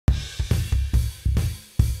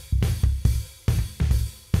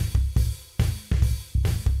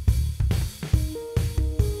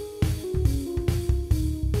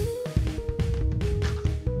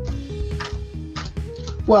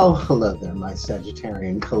Well, hello there, my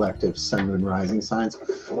Sagittarian collective Sun, Moon, Rising signs.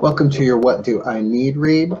 Welcome to your What Do I Need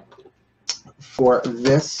read for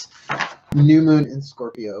this new moon in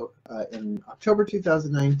Scorpio in October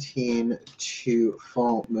 2019 to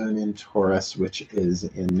full moon in Taurus, which is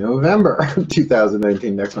in November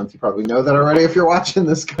 2019. Next month, you probably know that already if you're watching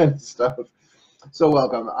this kind of stuff. So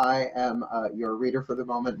welcome. I am your reader for the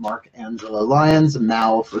moment, Mark Angela Lyons,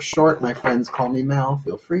 Mal for short. My friends call me Mal.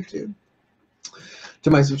 Feel free to. To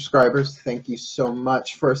my subscribers, thank you so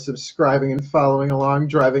much for subscribing and following along,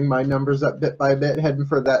 driving my numbers up bit by bit, heading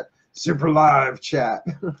for that super live chat.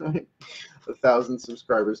 1,000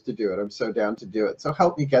 subscribers to do it. I'm so down to do it. So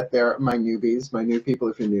help me get there, my newbies, my new people,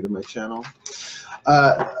 if you're new to my channel.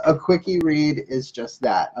 A quickie read is just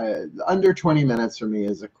that. Under 20 minutes for me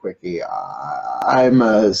is a quickie. I'm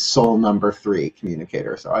a soul number 3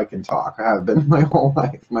 communicator, so I can talk. I have been my whole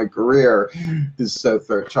life. My career is so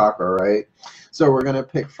throat chakra, right? So we're going to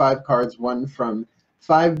pick 5 cards, one from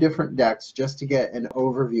 5 different decks, just to get an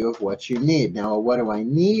overview of what you need. Now, what do I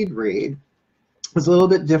need read is a little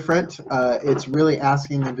bit different. It's really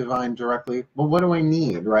asking the divine directly, well, what do I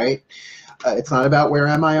need, right? It's not about where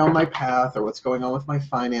am I on my path or what's going on with my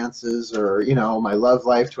finances or, you know, my love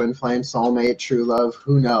life, twin flame, soulmate, true love,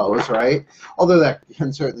 who knows, right? Although that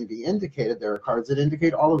can certainly be indicated. There are cards that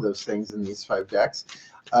indicate all of those things in these 5 decks.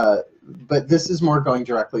 But this is more going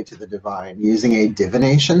directly to the divine, using a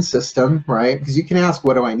divination system, right? Because you can ask,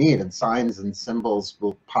 what do I need? And signs and symbols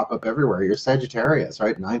will pop up everywhere. You're Sagittarius,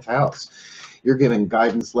 right? 9th house. You're giving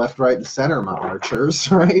guidance left, right, and center, my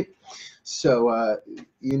archers, right? So,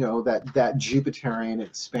 you know, that Jupiterian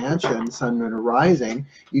expansion, Sun, Moon, or Rising,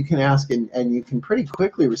 you can ask and you can pretty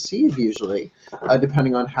quickly receive usually,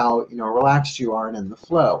 depending on how, you know, relaxed you are and in the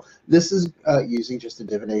flow. This is using just a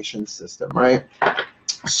divination system, right?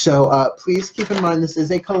 So please keep in mind this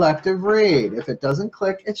is a collective read. If it doesn't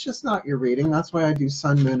click, it's just not your reading. That's why I do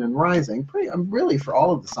Sun, Moon, and Rising. Really for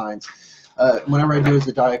all of the signs. Whenever I do a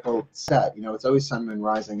zodiacal set, you know, it's always Sun, Moon,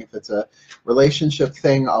 Rising. If it's a relationship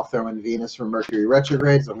thing, I'll throw in Venus for Mercury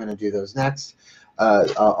retrogrades. I'm going to do those next.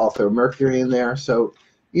 I'll throw Mercury in there. So,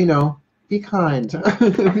 you know, be kind.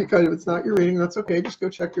 Because if it's not your reading, that's okay. Just go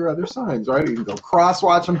check your other signs, right? You can go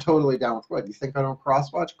cross-watch. I'm totally down with what? You think I don't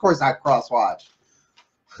cross-watch? Of course I cross-watch.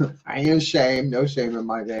 I ain't ashamed. No shame in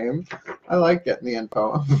my game. I like getting the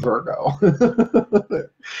info. I'm Virgo.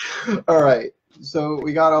 All right. So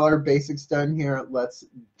we got all our basics done here. Let's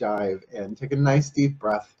dive in. Take a nice deep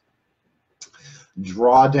breath.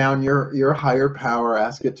 Draw down your higher power.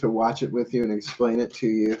 Ask it to watch it with you and explain it to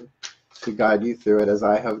you, to guide you through it, as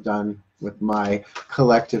I have done with my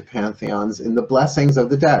collective pantheons in the blessings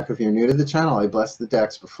of the deck. If you're new to the channel, I bless the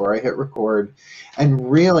decks before I hit record.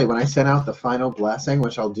 And really, when I send out the final blessing,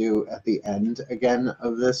 which I'll do at the end again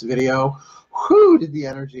of this video, whoo, did the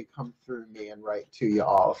energy come through me and right to you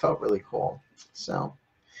all. It felt really cool. So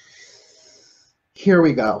here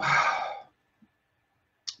we go.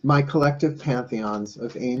 My collective pantheons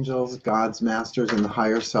of angels, gods, masters, and the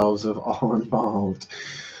higher selves of all involved.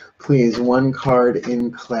 Please, one card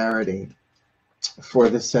in clarity for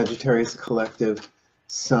the Sagittarius collective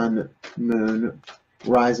Sun, Moon,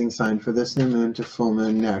 Rising sign for this new moon to full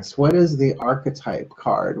moon next. What is the archetype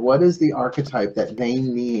card? What is the archetype that they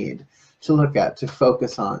need to look at, to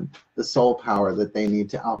focus on, the soul power that they need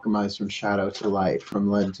to alchemize from shadow to light,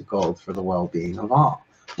 from lead to gold for the well-being of all?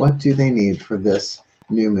 What do they need for this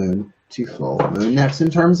new moon to full moon next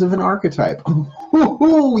in terms of an archetype?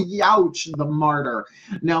 Oh, youch, the martyr.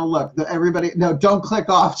 Now look, everybody, no, don't click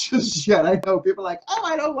off just yet. I know people are like, oh,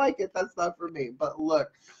 I don't like it. That's not for me. But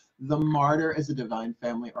look, the martyr is a divine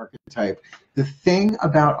family archetype. The thing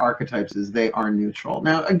about archetypes is they are neutral.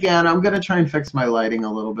 Now, again, I'm going to try and fix my lighting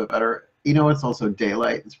a little bit better. You know, it's also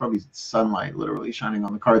daylight. It's probably sunlight literally shining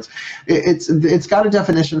on the cards. It's got a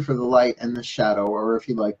definition for the light and the shadow, or if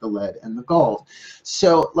you like, the lead and the gold.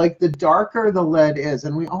 So, like, the darker the lead is,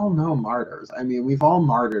 and we all know martyrs. I mean, we've all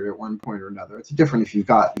martyred at one point or another. It's different if you've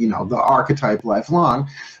got, you know, the archetype lifelong.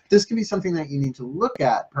 This can be something that you need to look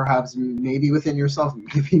at, perhaps maybe within yourself,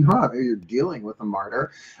 maybe not. Maybe you're dealing with a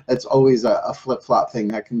martyr. It's always a flip-flop thing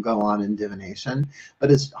that can go on in divination.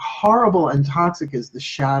 But as horrible and toxic as the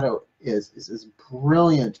shadow is as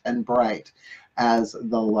brilliant and bright as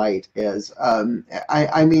the light is.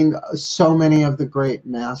 I mean, so many of the great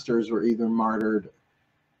masters were either martyred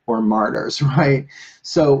or martyrs, right?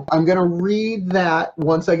 So I'm going to read that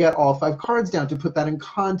once I get all 5 cards down to put that in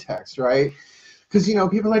context, right? Because, you know,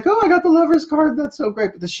 people are like, oh, I got the Lover's card. That's so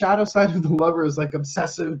great. But the shadow side of the Lover is like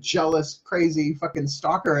obsessive, jealous, crazy, fucking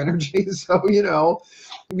stalker energy. So, you know,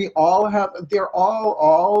 we all have,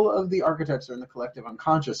 all of the archetypes are in the collective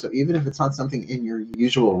unconscious. So even if it's not something in your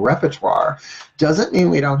usual repertoire, doesn't mean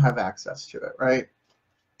we don't have access to it, right?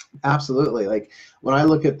 Absolutely. Like when I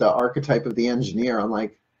look at the archetype of the engineer, I'm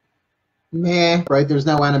like, meh, right? There's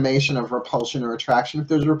no animation of repulsion or attraction. If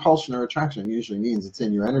there's repulsion or attraction, it usually means it's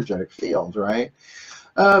in your energetic field, right?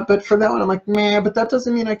 But for that one, I'm like, meh, but that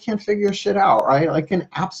doesn't mean I can't figure shit out, right? I can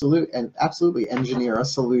absolutely engineer a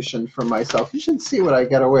solution for myself. You should see what I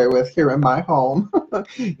get away with here in my home,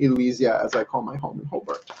 Elysia, as I call my home in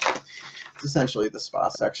Hobart. It's essentially the spa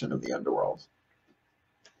section of the underworld.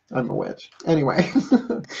 I'm a witch. Anyway,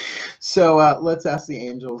 so let's ask the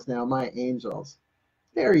angels now. My angels.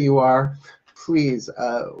 There you are. Please,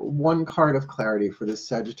 one card of clarity for the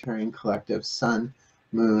Sagittarian collective, Sun,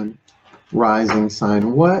 Moon, Rising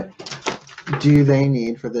sign. What do they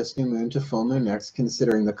need for this new moon to full moon next,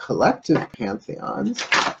 considering the collective pantheons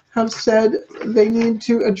have said they need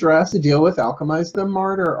to address, deal with, alchemize the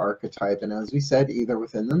martyr archetype, and as we said, either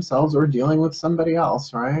within themselves or dealing with somebody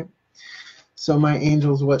else, right? So my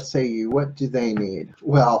angels, what say you? What do they need?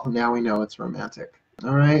 Well, now we know it's romantic.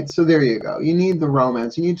 All right, so there you go. You need the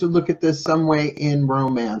romance. You need to look at this some way in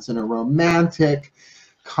romance, in a romantic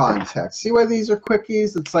context. See why these are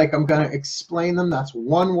quickies? It's like I'm going to explain them. That's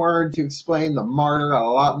one word to explain the martyr. A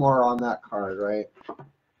lot more on that card, right?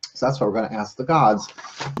 So that's what we're going to ask the gods.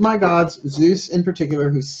 My gods, Zeus in particular,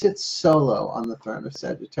 who sits solo on the throne of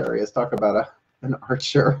Sagittarius. Talk about an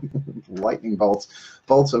archer. Lightning bolts.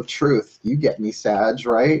 Bolts of truth. You get me, Sag,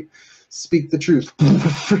 right? Speak the truth.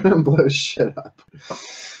 Blow shit up.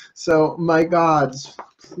 So, my gods,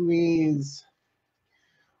 please,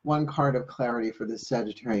 one card of clarity for this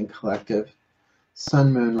Sagittarian collective.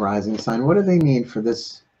 Sun, Moon, Rising sign. What do they need for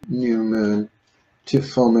this new moon to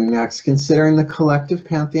full moon next? Considering the collective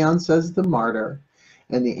pantheon says the martyr,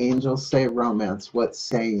 and the angels say romance. What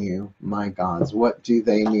say you, my gods? What do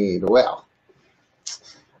they need? Well,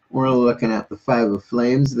 we're looking at the Five of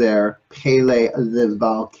Flames there, Pele the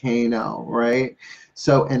volcano, right?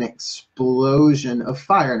 So an explosion of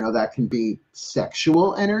fire. Now that can be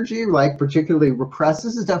sexual energy, like particularly repressed.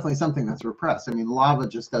 This is definitely something that's repressed. I mean, lava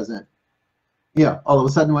just doesn't, yeah, all of a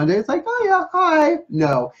sudden one day it's like, oh yeah, hi.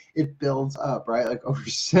 No, it builds up, right? Like over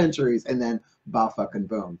centuries, and then bah fucking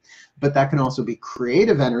boom. But that can also be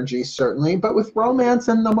creative energy, certainly. But with romance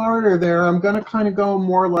and the martyr there, I'm going to kind of go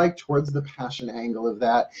more like towards the passion angle of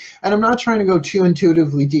that. And I'm not trying to go too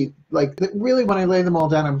intuitively deep. Like really, when I lay them all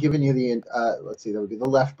down, I'm giving you the, let's see, that would be the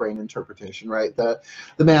left brain interpretation, right? The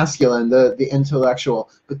masculine, the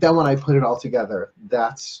intellectual. But then when I put it all together,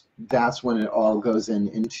 that's when it all goes in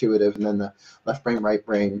intuitive. And then the left brain, right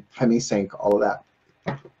brain, hemisync, all of that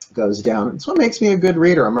goes down. It's what makes me a good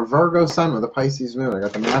reader. I'm a Virgo sun with a Pisces moon. I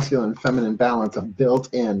got the masculine and feminine balance of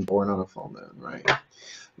built in, born on a full moon, right?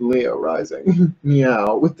 Leo rising.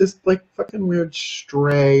 Meow. With this like fucking weird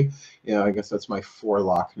stray. Yeah, I guess that's my 4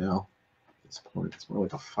 lock now. At this point, it's more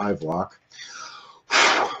like a 5 lock.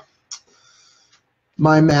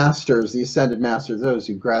 My masters, the ascended masters, those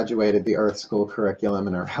who graduated the Earth School curriculum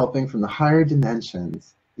and are helping from the higher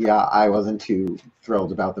dimensions. Yeah, I wasn't too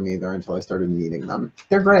thrilled about them either until I started meeting them.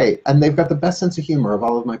 They're great, and they've got the best sense of humor of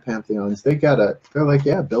all of my pantheons. They get it. They're like,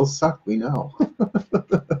 yeah, bills suck, we know.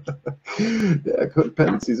 Yeah,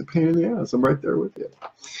 codependency's a pain in the ass. I'm right there with you.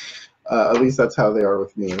 At least that's how they are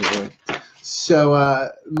with me anyway. So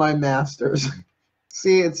my masters.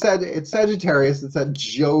 See, it said it's Sagittarius. It said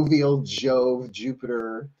jovial, Jove,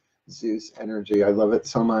 Jupiter, Zeus energy. I love it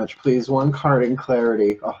so much. Please, one card in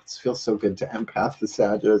clarity. Oh, it feels so good to empath the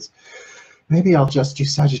Sagittarius. Maybe I'll just do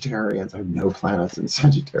Sagittarians. I have no planets in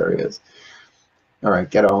Sagittarius. All right,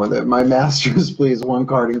 get on with it. My masters, please, one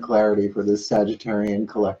card in clarity for this Sagittarian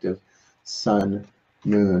collective. Sun,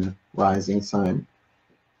 Moon, Rising sign.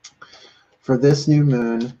 For this new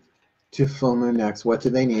moon to full moon next, what do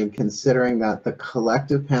they need, considering that the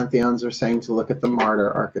collective pantheons are saying to look at the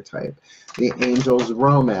martyr archetype, the angels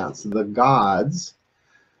romance, the gods,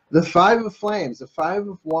 the 5 of flames, the 5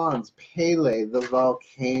 of wands, Pele, the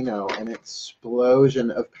volcano, an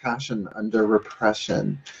explosion of passion under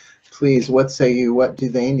repression. Please, what say you? What do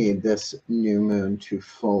they need this new moon to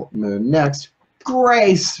full moon next?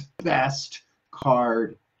 Grace. Best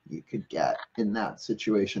card you could get in that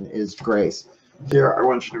situation is grace. Here, I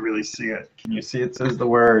want you to really see it. Can you see it says the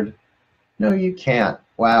word? No, you can't.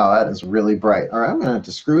 Wow, that is really bright. All right, I'm going to have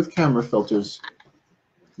to screw with camera filters.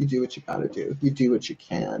 You do what you got to do. You do what you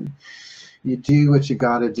can. You do what you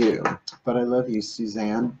got to do. But I love you,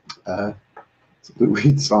 Suzanne. It's a Lou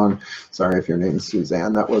Reed song. Sorry if your name's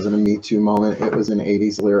Suzanne. That wasn't a Me Too moment. It was an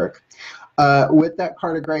 80s lyric. With that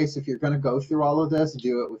card of grace, if you're going to go through all of this,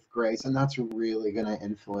 do it with grace. And that's really going to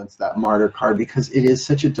influence that martyr card, because it is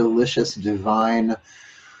such a delicious, divine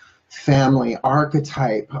family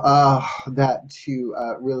archetype that to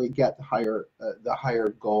really get the higher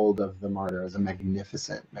gold of the martyr is a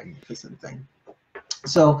magnificent, magnificent thing.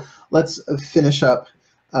 So let's finish up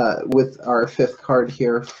with our 5th card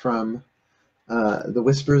here from the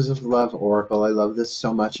Whispers of Love Oracle. I love this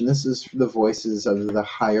so much, and this is the voices of the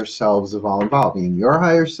higher selves of all involved, meaning your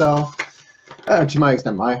higher self, to my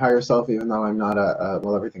extent, my higher self, even though I'm not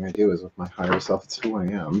well, everything I do is with my higher self. It's who I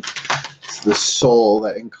am. It's the soul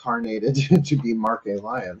that incarnated to be Mark A.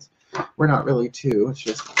 Lyons. We're not really two. It's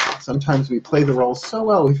just sometimes we play the role so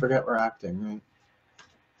well we forget we're acting, right?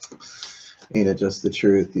 Ain't it just the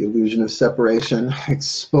truth? The illusion of separation,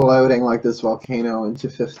 exploding like this volcano into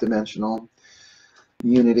 5th dimensional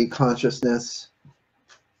unity consciousness.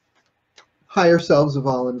 Higher selves of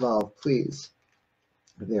all involved, please.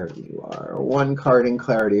 There you are. 1 card in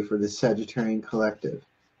clarity for the Sagittarian collective.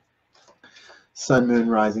 Sun, moon,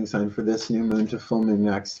 rising sign for this new moon to full moon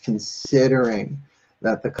next, considering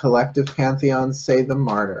that the collective pantheons say the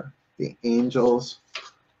martyr, the angels,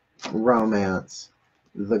 romance,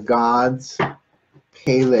 the gods,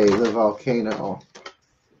 Pele, the volcano,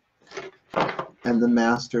 and the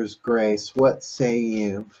master's grace. What say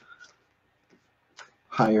you?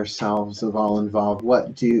 Higher selves of all involved,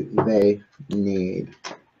 what do they need?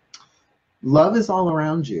 Love is all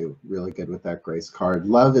around you. Really good with that grace card.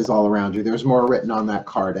 Love is all around you. There's more written on that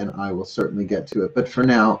card, and I will certainly get to it. But for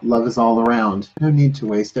now, love is all around. No need to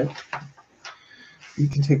waste it. You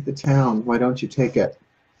can take the town. Why don't you take it?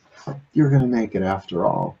 You're going to make it after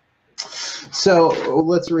all. So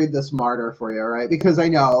let's read this martyr for you, all right? Because I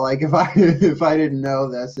know, like, if I didn't know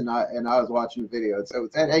this and I was watching the video and so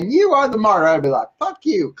it said, and you are the martyr, I'd be like, fuck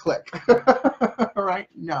you, click. All right?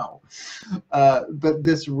 No. But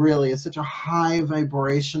this really is such a high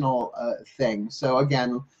vibrational thing. So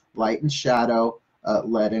again, light and shadow,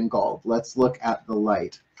 lead and gold. Let's look at the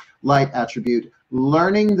light. Light attribute,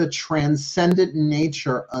 learning the transcendent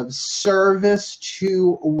nature of service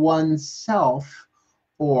to oneself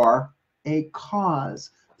or a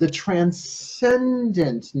cause. The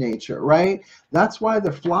transcendent nature, right? That's why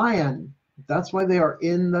they're flying. That's why they are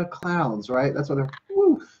in the clouds, right? That's why they're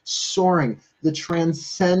soaring. The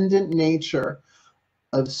transcendent nature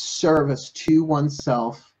of service to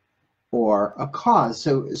oneself or a cause.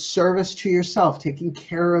 So service to yourself, taking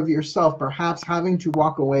care of yourself, perhaps having to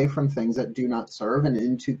walk away from things that do not serve and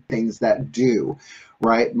into things that do,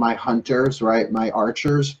 right? My hunters, right? My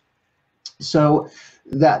archers. So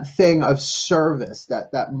that thing of service,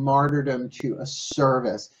 that martyrdom to a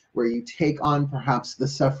service where you take on perhaps the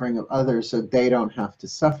suffering of others so they don't have to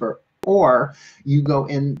suffer, or you go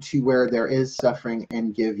into where there is suffering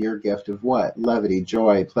and give your gift of what? Levity,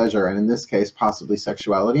 joy, pleasure, and in this case, possibly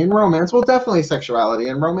sexuality and romance. Well, definitely sexuality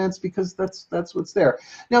and romance, because that's what's there.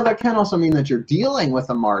 Now, that can also mean that you're dealing with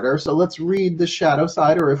a martyr, so let's read the shadow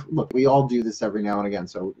side, or if, look, we all do this every now and again,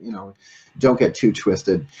 so, you know, don't get too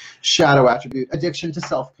twisted. Shadow attribute, addiction to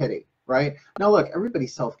self-pity. Right? Now look, everybody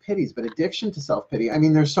self-pities, but addiction to self-pity, I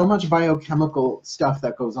mean, there's so much biochemical stuff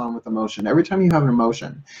that goes on with emotion. Every time you have an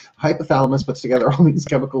emotion, hypothalamus puts together all these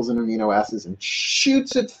chemicals and amino acids and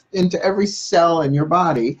shoots it into every cell in your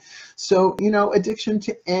body. So, you know, addiction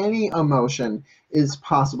to any emotion is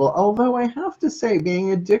possible. Although I have to say,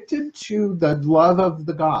 being addicted to the love of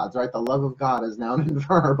the gods, right? The love of God is noun and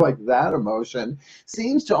verb, like that emotion,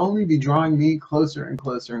 seems to only be drawing me closer and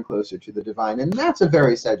closer and closer to the divine. And that's a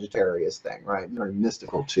very Sagittarius thing, right? Very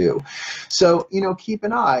mystical too. So, you know, keep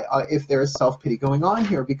an eye if there is self-pity going on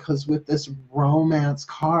here, because with this romance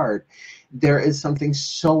card, there is something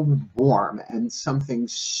so warm and something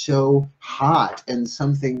so hot and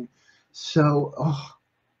something so, oh,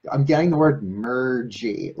 I'm getting the word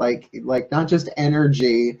mergy, like not just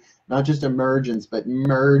energy, not just emergence, but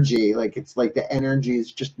mergy, like it's like the energy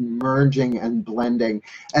is just merging and blending.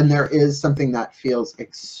 And there is something that feels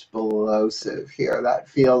explosive here. That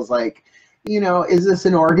feels like, you know, is this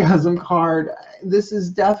an orgasm card? This is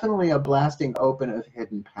definitely a blasting open of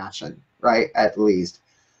hidden passion, right? At least.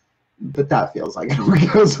 But that feels like an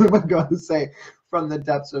orgasm, I'm going to say, from the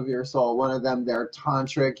depths of your soul. One of them, they're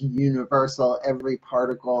tantric, universal, every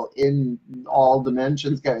particle in all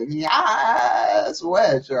dimensions going, yes,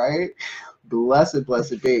 wish, right? Blessed,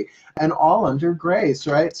 blessed be. And all under grace,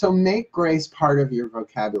 right? So make grace part of your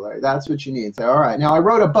vocabulary. That's what you need. Say, all right, now I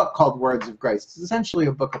wrote a book called Words of Grace. It's essentially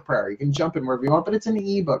a book of prayer. You can jump in wherever you want, but it's an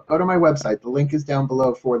ebook. Go to my website. The link is down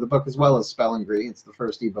below for the book as well as Spell Ingredients, the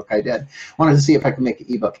first ebook I did. Wanted to see if I could make an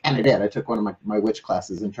ebook, and I did. I took one of my witch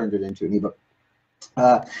classes and turned it into an ebook.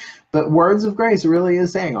 But Words of Grace really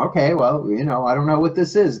is saying, okay, well, you know, I don't know what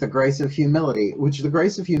this is, the grace of humility, which the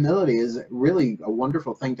grace of humility is really a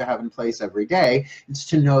wonderful thing to have in place every day. It's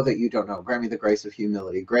to know that you don't know. Grant me the grace of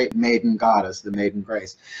humility. Great maiden goddess, the maiden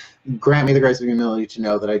grace. Grant me the grace of humility to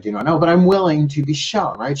know that I do not know, but I'm willing to be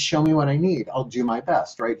shown, right? Show me what I need. I'll do my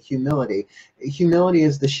best, right? Humility. Humility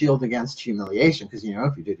is the shield against humiliation, because, you know,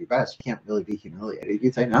 if you did your best, you can't really be humiliated.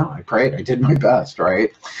 You'd say, no, I prayed, I did my best,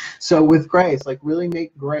 right? So with grace, like really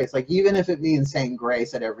make grace, like even if it means saying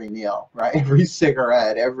grace at every meal, right? Every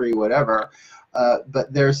cigarette, every whatever,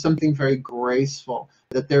 but there's something very graceful,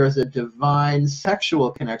 that there is a divine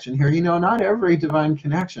sexual connection here. You know, not every divine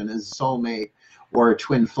connection is soulmate or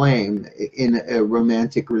twin flame in a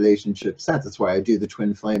romantic relationship sense. That's why I do the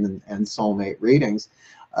twin flame and soulmate readings.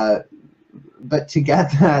 But to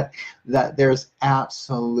get that there's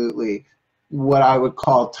absolutely what I would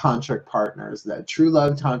call tantric partners, that true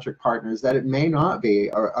love tantric partners, that it may not be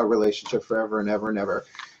a relationship forever and ever and ever.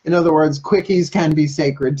 In other words, quickies can be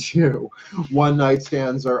sacred too. One night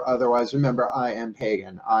stands or otherwise. Remember, I am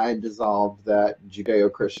pagan. I dissolved that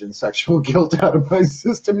Judeo-Christian sexual guilt out of my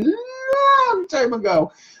system long time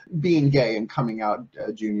ago, being gay and coming out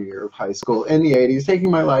junior year of high school in the 80s,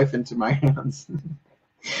 taking my life into my hands.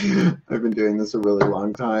 I've been doing this a really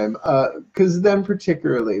long time, because then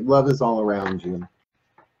particularly, love is all around you.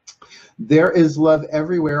 There is love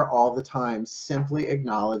everywhere all the time. Simply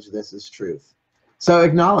acknowledge this is truth. So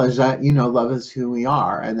acknowledge that, you know, love is who we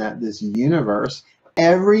are, and that this universe,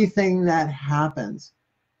 everything that happens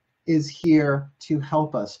is here to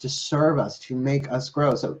help us, to serve us, to make us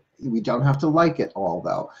grow. So we don't have to like it all,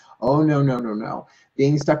 though. Oh, no, no, no, no.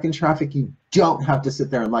 Being stuck in traffic, you don't have to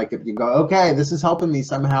sit there and like it. You go, okay, this is helping me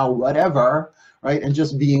somehow, whatever, right? And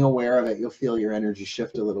just being aware of it, you'll feel your energy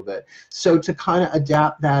shift a little bit. So to kind of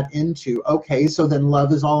adapt that into, okay, so then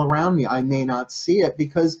love is all around me. I may not see it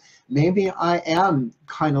because maybe I am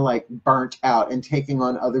kind of like burnt out and taking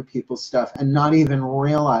on other people's stuff and not even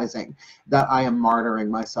realizing that I am martyring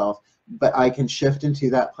myself. But I can shift into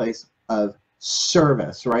that place of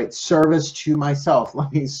service, right? Service to myself.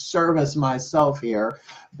 Let me service myself here.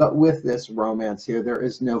 But with this romance here, there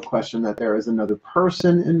is no question that there is another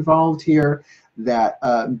person involved here, that,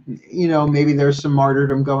 you know, maybe there's some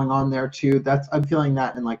martyrdom going on there too. I'm feeling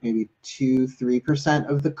that in like maybe 2-3%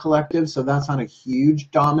 of the collective. So that's not a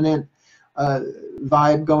huge dominant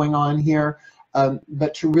vibe going on here.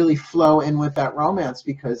 But to really flow in with that romance,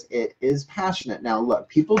 because it is passionate. Now, look,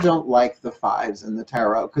 people don't like the fives in the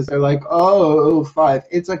tarot because they're like, oh, 5.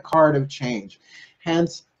 It's a card of change.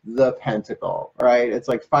 Hence the pentacle, right? It's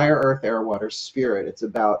like fire, earth, air, water, spirit. It's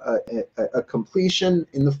about a completion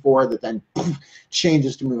in the 4 that then poof,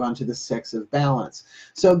 changes to move on to the 6 of balance.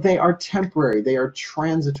 So they are temporary. They are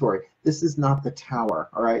transitory. This is not the tower,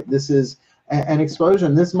 all right? This is an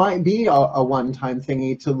explosion. This might be a one-time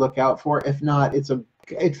thingy to look out for. If not,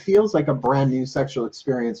 it feels like a brand new sexual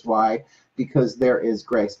experience. Why? Because there is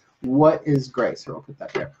grace. What is grace? Here, I'll put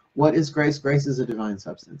that there. What is grace? Grace is a divine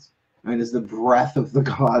substance. It is the breath of the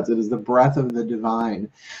gods. It is the breath of the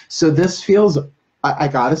divine. So this feels, I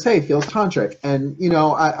gotta say, feels tantric. And you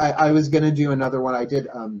know, I was gonna do another one. I did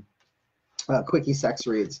quickie sex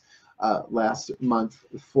reads last month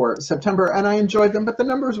for September, and I enjoyed them, but the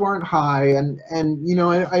numbers weren't high, and you know,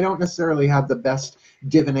 I don't necessarily have the best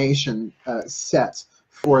divination sets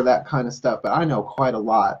for that kind of stuff, but I know quite a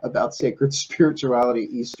lot about sacred spirituality,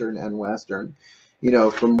 Eastern and Western, you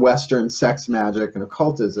know, from Western sex magic and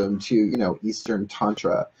occultism to, you know, Eastern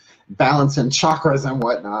Tantra, balance and chakras and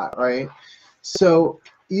whatnot, right? So,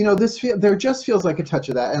 you know, there just feels like a touch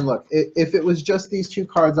of that. And look, if it was just these 2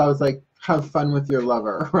 cards, I was like, have fun with your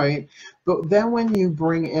lover, right? But then when you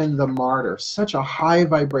bring in the martyr, such a high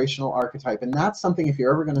vibrational archetype, and that's something, if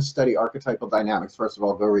you're ever going to study archetypal dynamics, first of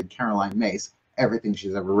all, go read Caroline Myss. Everything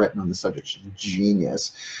she's ever written on the subject, she's a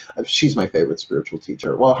genius. She's my favorite spiritual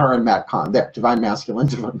teacher. Well, her and Matt Kahn, there, divine masculine,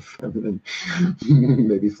 divine feminine,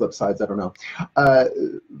 maybe flip sides, I don't know.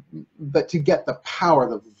 But to get the power,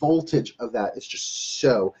 the voltage of that is just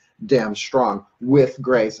so damn strong with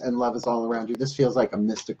grace, and love is all around you. This feels like a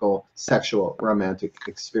mystical, sexual, romantic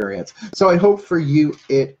experience. So I hope for you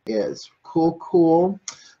it is. Cool, cool.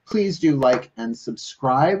 Please do like and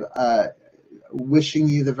subscribe. Wishing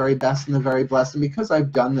you the very best and the very blessed. And because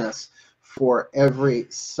I've done this for every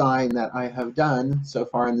sign that I have done so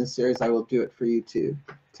far in this series. I will do it for you too.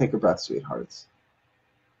 Take a breath, sweethearts.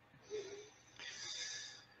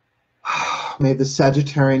 May the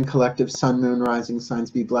Sagittarian collective sun, moon, rising signs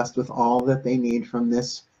be blessed with all that they need from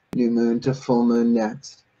this new moon to full moon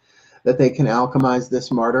next. That they can alchemize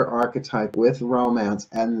this martyr archetype with romance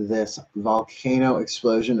and this volcano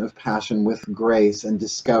explosion of passion with grace, and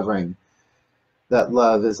discovering that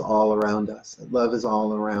love is all around us, that love is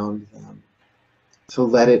all around them. To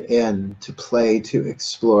let it in, to play, to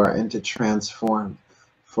explore, and to transform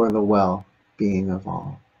for the well-being of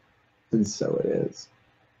all. And so it is.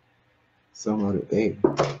 So mote it be.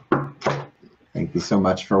 Thank you so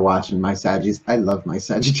much for watching my Saggies. I love my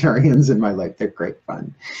Sagittarians in my life. They're great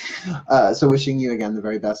fun. So wishing you again the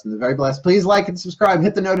very best and the very blessed. Please like and subscribe.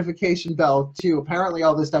 Hit the notification bell too. Apparently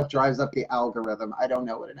all this stuff drives up the algorithm. I don't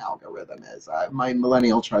know what an algorithm is. My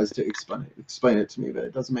millennial tries to explain it to me, but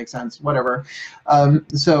it doesn't make sense. Whatever.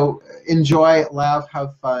 So enjoy, laugh,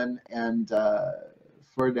 have fun, and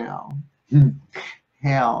for now,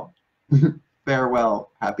 hail.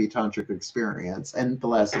 Farewell, happy tantric experience, and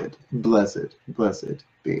blessed, blessed, blessed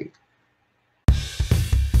be.